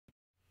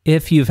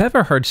If you've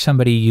ever heard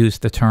somebody use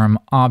the term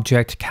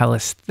object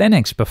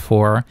calisthenics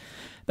before,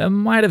 that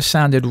might have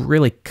sounded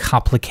really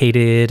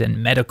complicated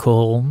and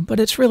medical, but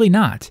it's really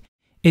not.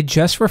 It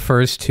just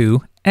refers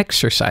to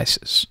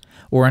exercises,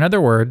 or in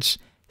other words,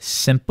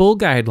 simple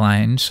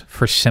guidelines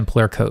for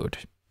simpler code.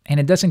 And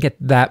it doesn't get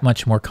that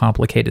much more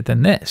complicated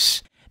than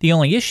this. The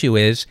only issue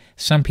is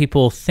some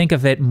people think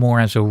of it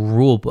more as a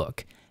rule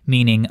book,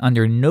 meaning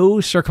under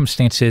no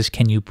circumstances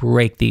can you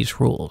break these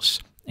rules.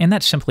 And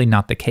that's simply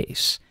not the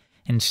case.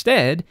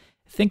 Instead,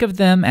 think of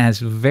them as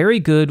very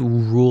good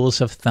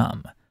rules of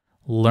thumb.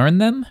 Learn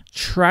them,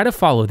 try to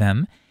follow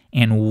them,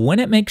 and when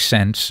it makes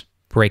sense,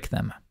 break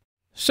them.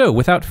 So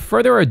without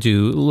further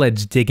ado,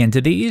 let's dig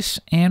into these,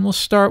 and we'll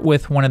start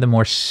with one of the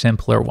more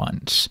simpler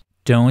ones.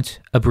 Don't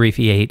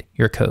abbreviate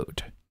your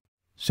code.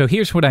 So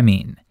here's what I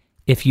mean.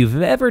 If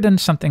you've ever done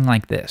something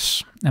like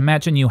this,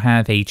 imagine you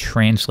have a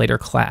translator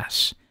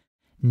class.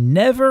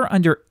 Never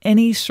under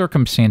any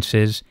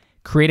circumstances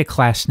create a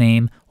class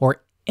name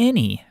or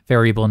any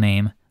variable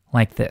name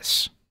like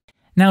this.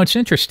 Now it's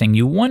interesting,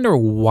 you wonder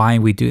why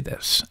we do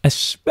this,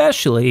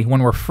 especially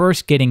when we're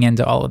first getting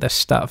into all of this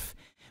stuff.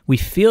 We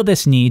feel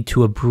this need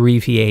to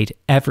abbreviate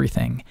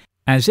everything,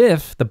 as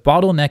if the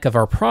bottleneck of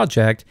our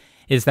project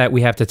is that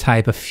we have to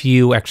type a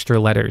few extra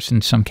letters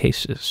in some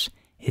cases.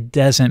 It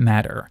doesn't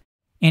matter.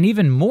 And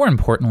even more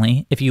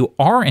importantly, if you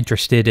are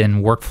interested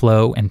in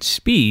workflow and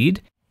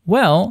speed,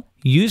 well,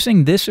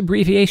 using this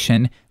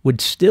abbreviation would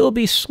still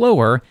be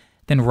slower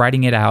than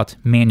writing it out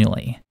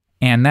manually.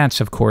 And that's,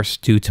 of course,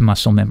 due to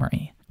muscle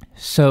memory.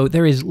 So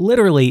there is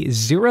literally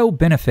zero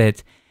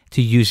benefit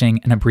to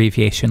using an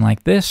abbreviation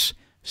like this,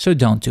 so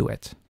don't do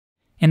it.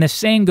 And the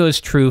same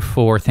goes true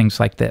for things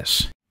like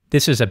this.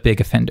 This is a big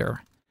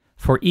offender.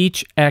 For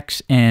each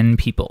X n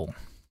people.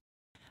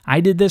 I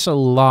did this a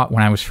lot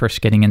when I was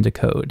first getting into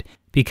code,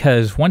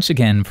 because once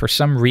again, for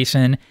some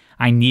reason,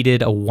 I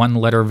needed a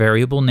one-letter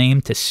variable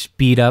name to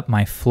speed up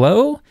my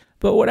flow,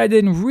 but what I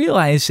didn't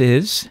realize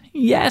is,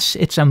 yes,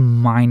 it's a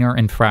minor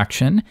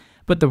infraction,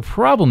 but the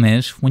problem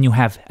is when you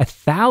have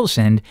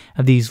 1,000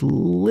 of these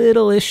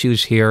little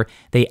issues here,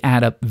 they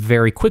add up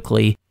very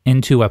quickly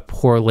into a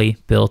poorly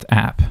built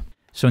app.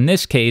 So in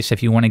this case,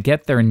 if you want to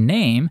get their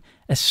name,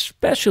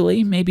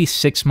 especially maybe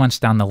 6 months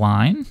down the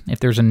line, if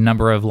there's a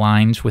number of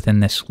lines within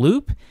this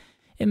loop,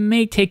 it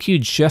may take you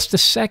just a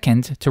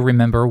second to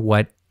remember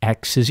what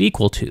X is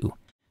equal to.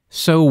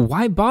 So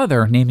why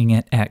bother naming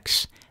it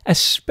X?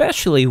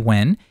 Especially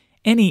when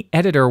any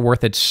editor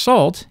worth its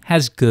salt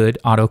has good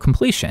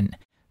auto-completion.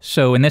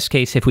 So in this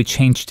case, if we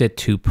changed it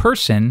to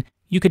person,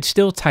 you could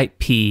still type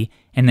P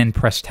and then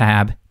press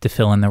tab to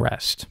fill in the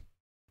rest.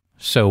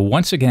 So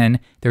once again,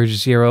 there's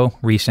zero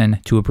reason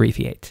to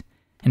abbreviate.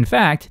 In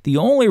fact, the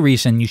only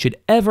reason you should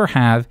ever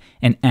have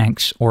an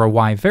X or a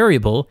Y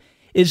variable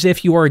is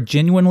if you are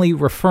genuinely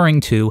referring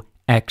to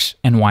X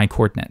and Y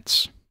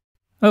coordinates.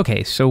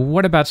 Okay, so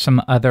what about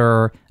some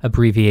other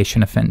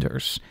abbreviation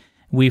offenders?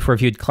 We've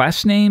reviewed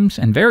class names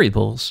and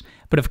variables,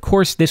 but of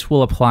course this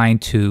will apply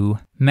to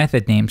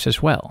method names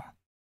as well.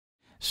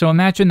 So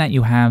imagine that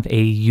you have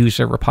a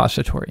user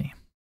repository.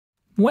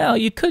 Well,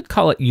 you could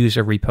call it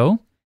user repo.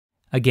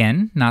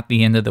 Again, not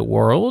the end of the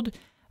world.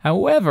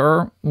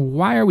 However,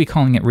 why are we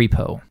calling it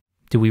repo?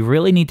 Do we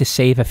really need to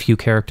save a few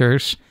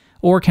characters,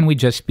 or can we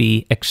just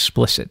be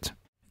explicit?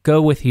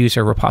 Go with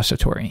user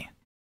repository.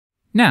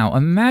 Now,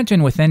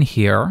 imagine within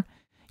here,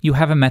 you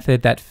have a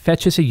method that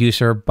fetches a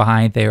user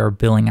by their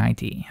billing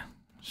ID.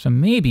 So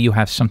maybe you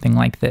have something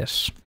like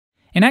this.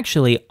 And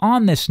actually,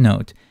 on this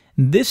note,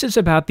 this is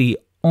about the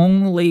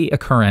only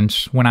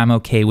occurrence when I'm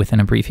okay with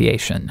an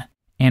abbreviation.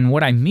 And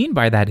what I mean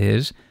by that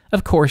is,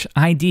 of course,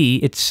 ID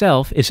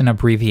itself is an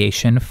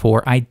abbreviation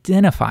for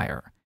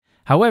identifier.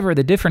 However,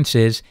 the difference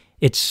is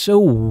it's so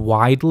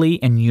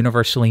widely and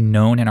universally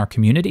known in our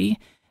community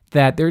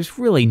that there's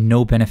really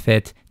no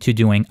benefit to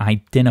doing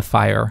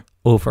identifier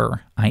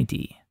over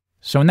ID.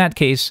 So in that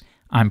case,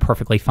 I'm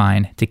perfectly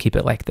fine to keep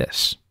it like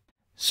this.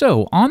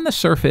 So on the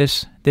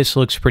surface, this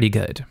looks pretty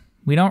good.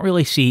 We don't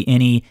really see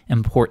any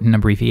important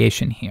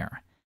abbreviation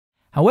here.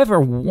 However,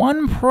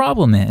 one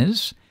problem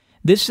is,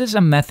 this is a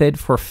method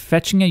for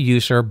fetching a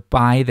user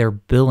by their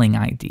billing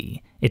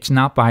ID. It's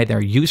not by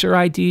their user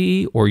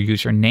ID or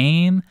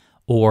username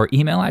or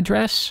email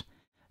address.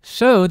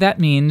 So that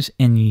means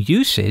in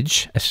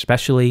usage,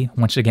 especially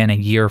once again a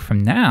year from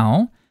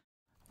now,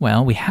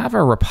 well, we have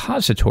our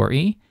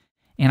repository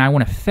and I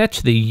want to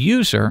fetch the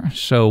user.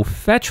 So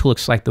fetch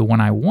looks like the one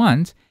I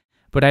want,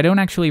 but I don't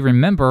actually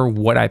remember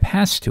what I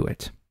passed to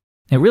it.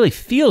 It really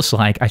feels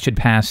like I should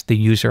pass the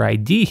user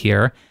ID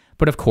here,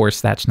 but of course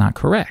that's not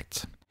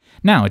correct.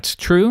 Now, it's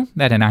true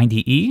that an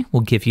IDE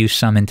will give you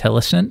some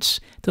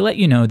IntelliSense to let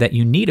you know that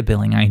you need a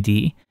billing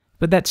ID,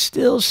 but that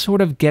still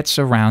sort of gets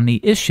around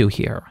the issue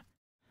here.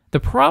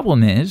 The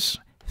problem is,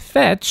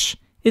 fetch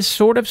is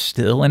sort of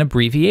still an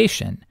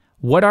abbreviation.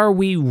 What are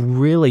we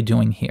really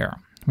doing here?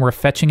 We're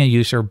fetching a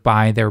user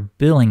by their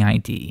billing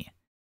ID.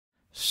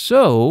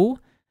 So,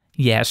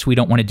 yes, we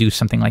don't want to do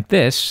something like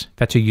this,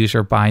 fetch a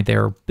user by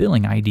their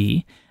billing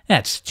ID.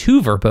 That's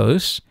too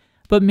verbose.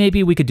 but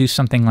maybe we could do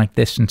something like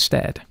this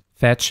instead.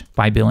 Fetch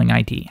by billing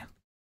ID.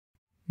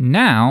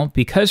 Now,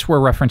 because we're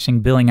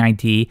referencing billing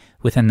ID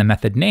within the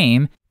method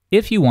name,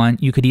 if you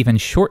want, you could even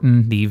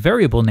shorten the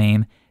variable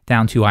name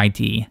down to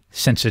ID,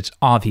 since it's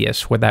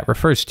obvious what that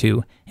refers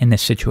to in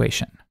this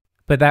situation.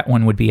 But that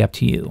one would be up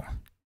to you.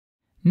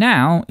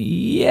 Now,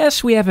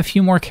 yes, we have a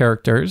few more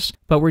characters,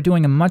 but we're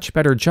doing a much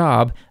better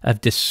job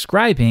of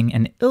describing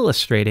and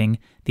illustrating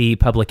the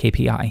public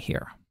API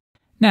here.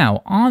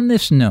 Now, on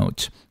this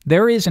note,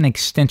 there is an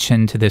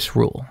extension to this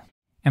rule.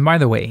 And by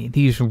the way,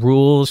 these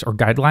rules or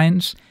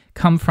guidelines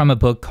come from a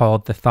book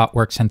called The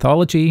ThoughtWorks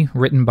Anthology,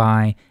 written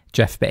by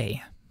Jeff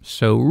Bay.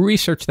 So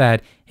research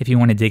that if you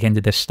want to dig into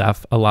this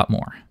stuff a lot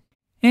more.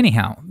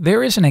 Anyhow,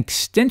 there is an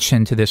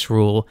extension to this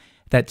rule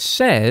that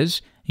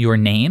says your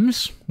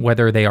names,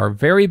 whether they are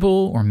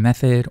variable or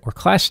method or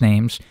class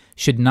names,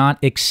 should not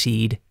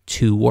exceed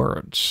 2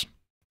 words.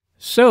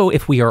 So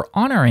if we are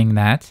honoring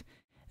that,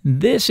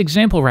 this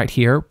example right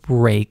here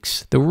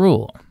breaks the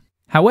rule.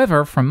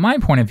 However, from my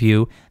point of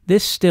view,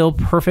 this still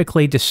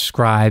perfectly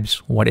describes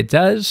what it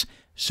does,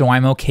 so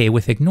I'm okay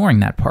with ignoring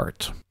that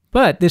part.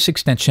 But this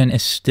extension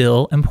is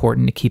still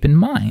important to keep in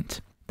mind.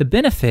 The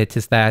benefit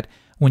is that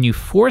when you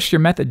force your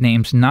method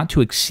names not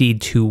to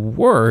exceed 2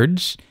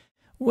 words,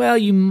 well,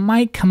 you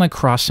might come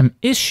across some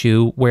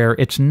issue where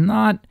it's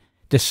not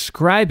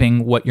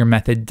describing what your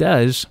method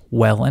does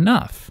well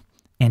enough.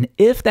 And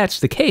if that's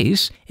the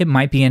case, it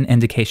might be an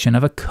indication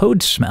of a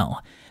code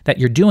smell, that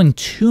you're doing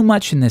too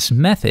much in this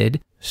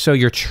method, so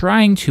you're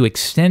trying to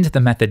extend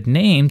the method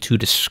name to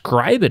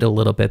describe it a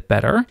little bit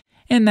better,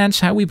 and that's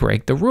how we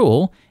break the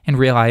rule and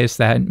realize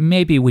that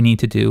maybe we need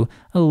to do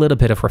a little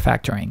bit of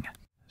refactoring.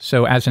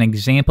 So as an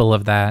example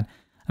of that,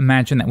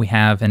 imagine that we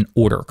have an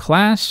order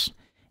class,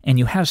 and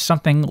you have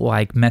something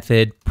like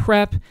method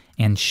prep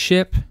and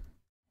ship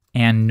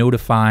and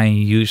notify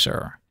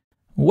user.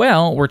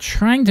 Well, we're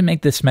trying to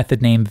make this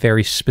method name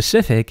very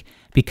specific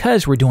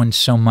because we're doing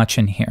so much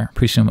in here,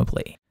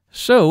 presumably.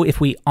 So if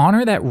we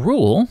honor that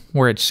rule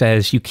where it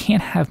says you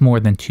can't have more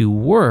than 2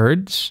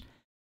 words,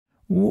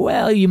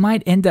 well, you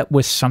might end up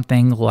with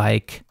something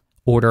like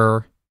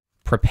order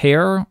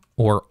prepare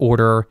or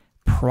order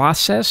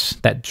process,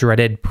 that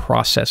dreaded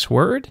process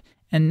word.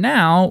 And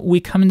now we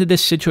come into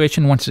this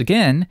situation once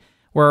again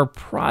where our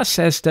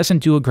process doesn't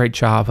do a great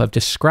job of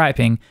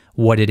describing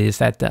what it is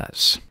that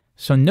does.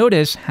 So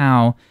notice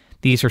how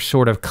these are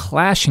sort of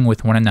clashing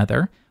with one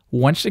another,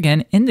 once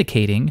again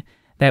indicating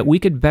that we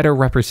could better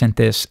represent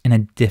this in a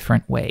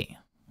different way.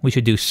 We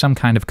should do some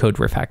kind of code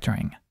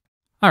refactoring.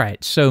 All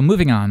right, so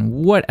moving on,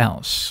 what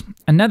else?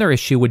 Another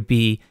issue would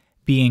be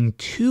being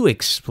too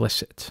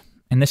explicit.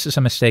 And this is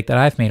a mistake that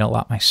I've made a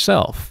lot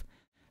myself.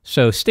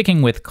 So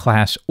sticking with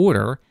class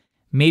order,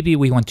 maybe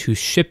we want to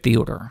ship the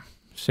order.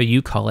 So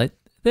you call it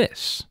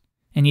this,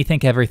 and you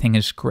think everything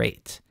is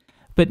great.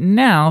 But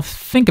now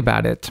think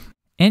about it.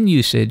 In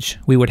usage,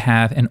 we would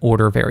have an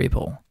order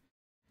variable.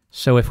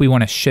 So if we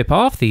want to ship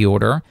off the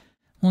order,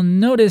 well,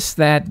 notice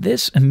that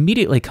this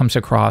immediately comes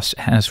across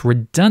as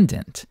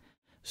redundant.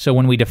 So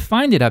when we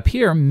defined it up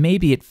here,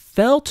 maybe it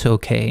felt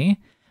okay,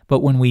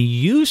 but when we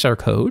use our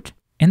code,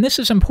 and this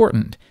is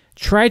important,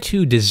 try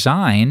to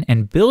design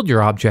and build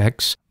your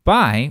objects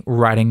by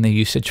writing the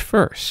usage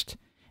first.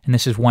 And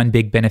this is one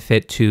big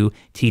benefit to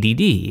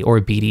TDD or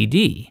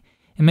BDD.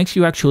 It makes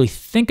you actually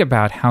think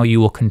about how you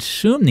will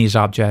consume these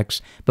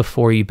objects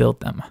before you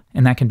build them,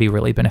 and that can be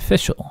really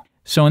beneficial.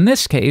 So in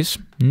this case,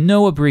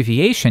 no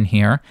abbreviation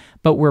here,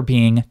 but we're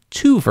being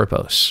too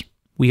verbose.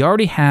 We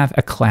already have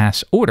a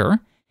class order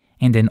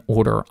and an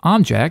order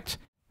object,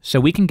 so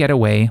we can get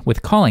away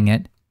with calling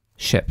it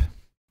ship.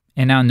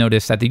 And now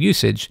notice that the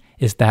usage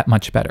is that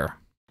much better.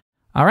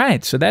 All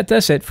right, so that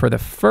does it for the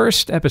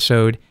first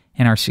episode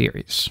in our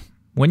series.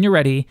 When you're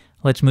ready,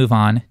 let's move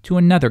on to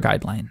another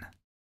guideline.